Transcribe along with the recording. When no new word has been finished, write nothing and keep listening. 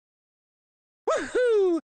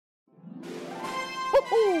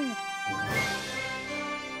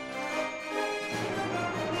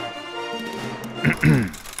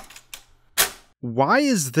Why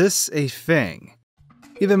is this a thing?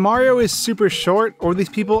 Either Mario is super short or these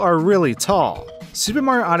people are really tall. Super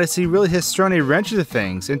Mario Odyssey really has thrown a wrench into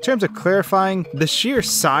things in terms of clarifying the sheer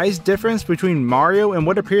size difference between Mario and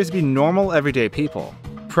what appears to be normal everyday people.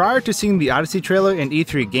 Prior to seeing the Odyssey trailer and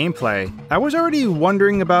E3 gameplay, I was already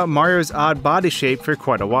wondering about Mario's odd body shape for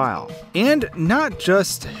quite a while. And not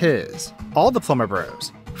just his, all the Plumber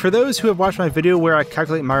Bros. For those who have watched my video where I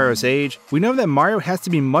calculate Mario's age, we know that Mario has to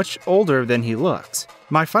be much older than he looks.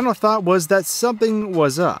 My final thought was that something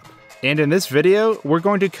was up, and in this video, we're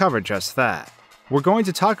going to cover just that. We're going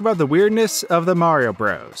to talk about the weirdness of the Mario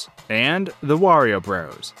Bros. And the Wario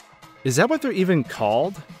Bros. Is that what they're even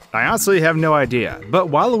called? I honestly have no idea, but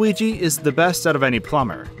Waluigi is the best out of any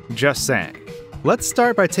plumber. Just saying. Let's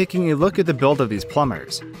start by taking a look at the build of these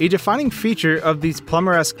plumbers. A defining feature of these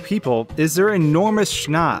plumber-esque people is their enormous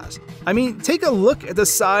schnoz. I mean, take a look at the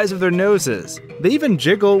size of their noses. They even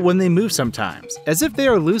jiggle when they move sometimes, as if they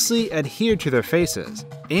are loosely adhered to their faces.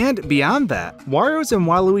 And beyond that, Wario's and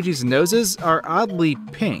Waluigi's noses are oddly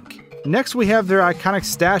pink. Next we have their iconic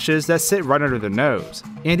stashes that sit right under their nose,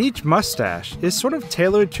 and each mustache is sort of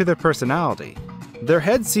tailored to their personality. Their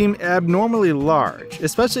heads seem abnormally large,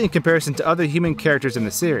 especially in comparison to other human characters in the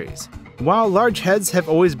series. While large heads have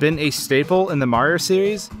always been a staple in the Mario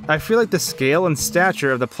series, I feel like the scale and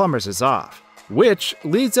stature of the plumbers is off. Which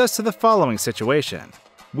leads us to the following situation.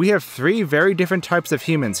 We have three very different types of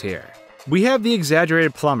humans here. We have the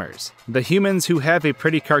exaggerated plumbers, the humans who have a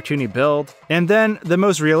pretty cartoony build, and then the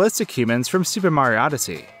most realistic humans from Super Mario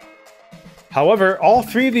Odyssey. However, all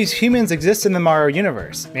three of these humans exist in the Mario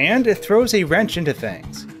universe, and it throws a wrench into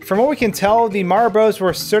things. From what we can tell, the Mario Bros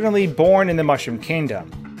were certainly born in the Mushroom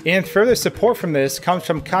Kingdom. And further support from this comes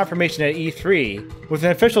from confirmation at E3, with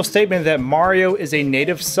an official statement that Mario is a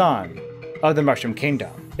native son of the Mushroom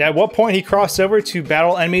Kingdom. At what point he crossed over to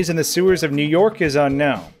battle enemies in the sewers of New York is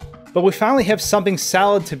unknown. But we finally have something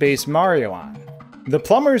solid to base Mario on. The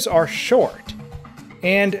plumbers are short,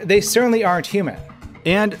 and they certainly aren't human.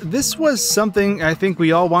 And this was something I think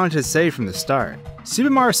we all wanted to say from the start. Super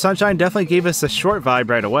Mario Sunshine definitely gave us a short vibe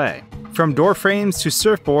right away, from door frames to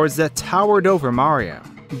surfboards that towered over Mario.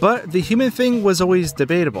 But the human thing was always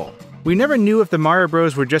debatable. We never knew if the Mario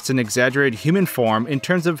Bros were just an exaggerated human form in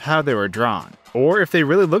terms of how they were drawn, or if they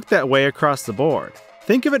really looked that way across the board.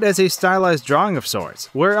 Think of it as a stylized drawing of sorts,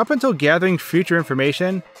 where up until gathering future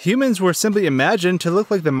information, humans were simply imagined to look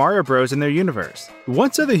like the Mario Bros in their universe.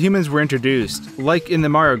 Once other humans were introduced, like in the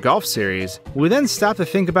Mario Golf series, we then stopped to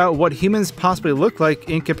think about what humans possibly look like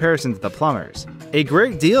in comparison to the plumbers. A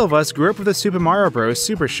great deal of us grew up with the Super Mario Bros.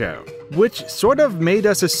 Super Show, which sort of made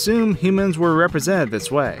us assume humans were represented this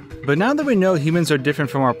way. But now that we know humans are different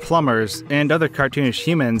from our plumbers and other cartoonish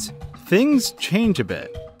humans, things change a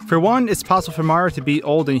bit. For one, it's possible for Mario to be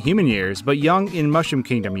old in human years, but young in Mushroom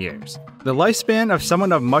Kingdom years. The lifespan of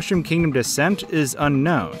someone of Mushroom Kingdom descent is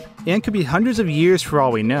unknown, and could be hundreds of years for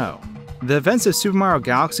all we know. The events of Super Mario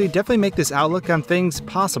Galaxy definitely make this outlook on things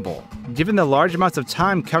possible, given the large amounts of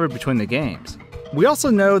time covered between the games. We also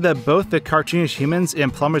know that both the cartoonish humans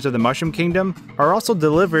and plumbers of the Mushroom Kingdom are also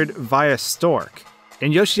delivered via stork.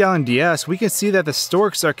 In Yoshi Island DS, we can see that the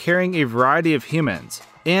storks are carrying a variety of humans,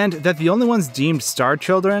 and that the only ones deemed star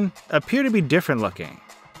children appear to be different looking.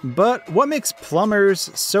 But what makes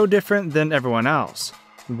plumbers so different than everyone else?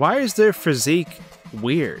 Why is their physique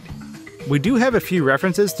weird? We do have a few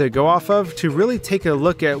references to go off of to really take a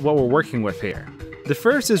look at what we're working with here. The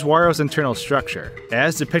first is Wario's internal structure,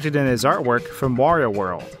 as depicted in his artwork from Wario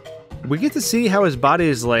World. We get to see how his body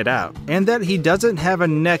is laid out, and that he doesn't have a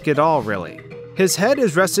neck at all really. His head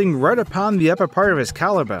is resting right upon the upper part of his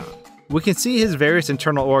collarbone. We can see his various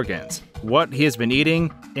internal organs, what he has been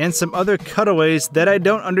eating, and some other cutaways that I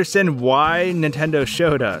don't understand why Nintendo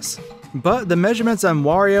showed us. But the measurements on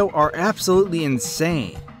Wario are absolutely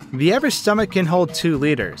insane. The average stomach can hold 2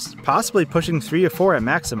 liters, possibly pushing 3 or 4 at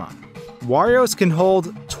maximum. Wario's can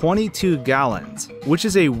hold 22 gallons, which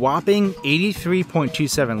is a whopping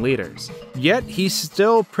 83.27 liters. Yet he's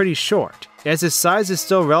still pretty short, as his size is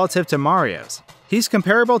still relative to Mario's. He's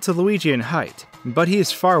comparable to Luigi in height, but he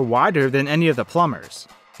is far wider than any of the plumbers.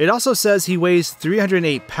 It also says he weighs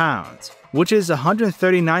 308 pounds, which is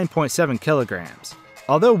 139.7 kilograms.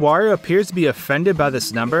 Although Wario appears to be offended by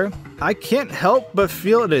this number, I can't help but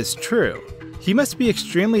feel it is true. He must be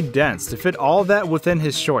extremely dense to fit all that within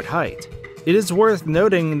his short height. It is worth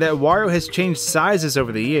noting that Wario has changed sizes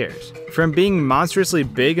over the years, from being monstrously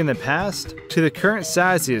big in the past to the current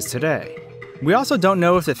size he is today. We also don't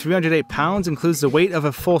know if the 308 pounds includes the weight of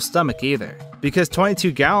a full stomach either. because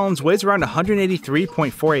 22 gallons weighs around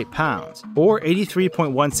 183.48 pounds, or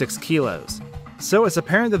 83.16 kilos. So it's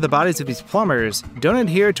apparent that the bodies of these plumbers don't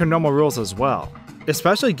adhere to normal rules as well,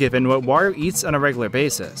 especially given what Wario eats on a regular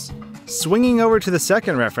basis. Swinging over to the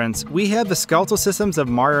second reference, we have the skeletal systems of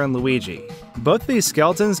Mario and Luigi. Both of these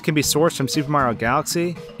skeletons can be sourced from Super Mario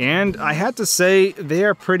Galaxy, and I have to say, they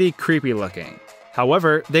are pretty creepy looking.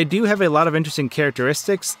 However, they do have a lot of interesting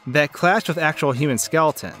characteristics that clash with actual human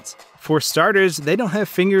skeletons. For starters, they don't have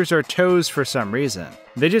fingers or toes for some reason.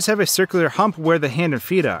 They just have a circular hump where the hand and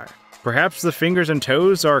feet are. Perhaps the fingers and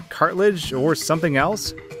toes are cartilage or something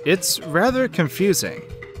else? It's rather confusing.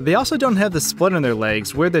 They also don't have the split in their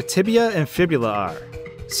legs where the tibia and fibula are.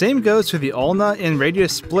 Same goes for the ulna and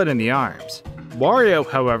radius split in the arms. Wario,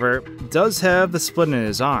 however, does have the split in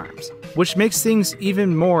his arms, which makes things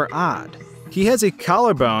even more odd. He has a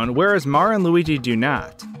collarbone, whereas Mario and Luigi do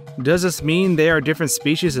not. Does this mean they are different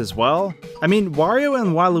species as well? I mean, Wario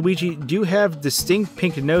and Waluigi do have distinct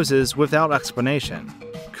pink noses without explanation.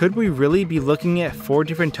 Could we really be looking at 4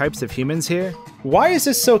 different types of humans here? Why is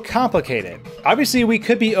this so complicated? Obviously, we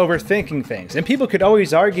could be overthinking things, and people could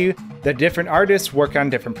always argue that different artists work on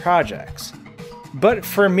different projects. But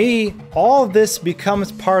for me, all of this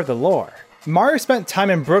becomes part of the lore. Mario spent time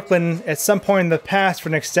in Brooklyn at some point in the past for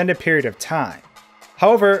an extended period of time.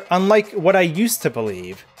 However, unlike what I used to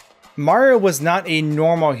believe, Mario was not a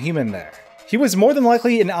normal human there. He was more than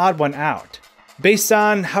likely an odd one out, based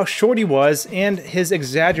on how short he was and his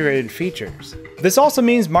exaggerated features. This also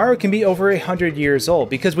means Mario can be over 100 years old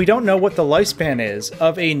because we don't know what the lifespan is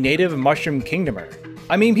of a native mushroom kingdomer.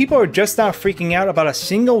 I mean, people are just now freaking out about a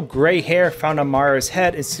single gray hair found on Mario's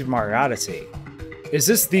head in Super Mario Odyssey. Is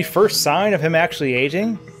this the first sign of him actually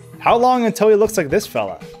aging? How long until he looks like this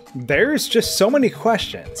fella? There's just so many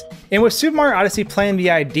questions. And with Super Mario Odyssey playing the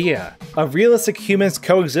idea of realistic humans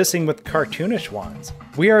coexisting with cartoonish ones,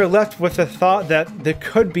 we are left with the thought that there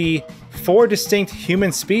could be 4 distinct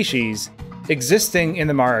human species existing in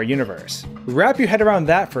the Mario universe. Wrap your head around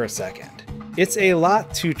that for a second. It's a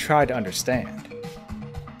lot to try to understand.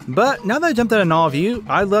 But now that I dumped that on all of you,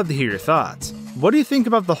 I'd love to hear your thoughts. What do you think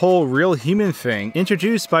about the whole real human thing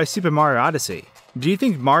introduced by Super Mario Odyssey? Do you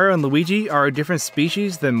think Mario and Luigi are a different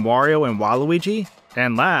species than Wario and Waluigi?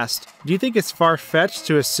 And last, do you think it's far-fetched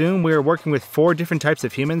to assume we are working with 4 different types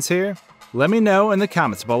of humans here? Let me know in the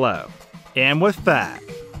comments below. And with that,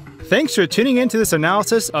 thanks for tuning in to this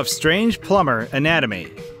analysis of Strange Plumber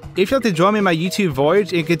Anatomy. If you'd like to join me on my YouTube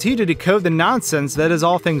voyage and continue to decode the nonsense that is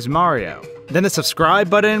all things Mario, then the subscribe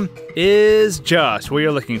button is just what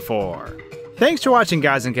you're looking for. Thanks for watching,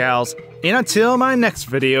 guys and gals, and until my next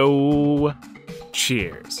video,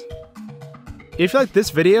 cheers. If you like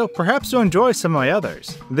this video, perhaps you'll enjoy some of my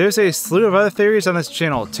others. There's a slew of other theories on this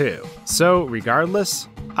channel too, so regardless,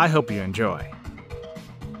 I hope you enjoy.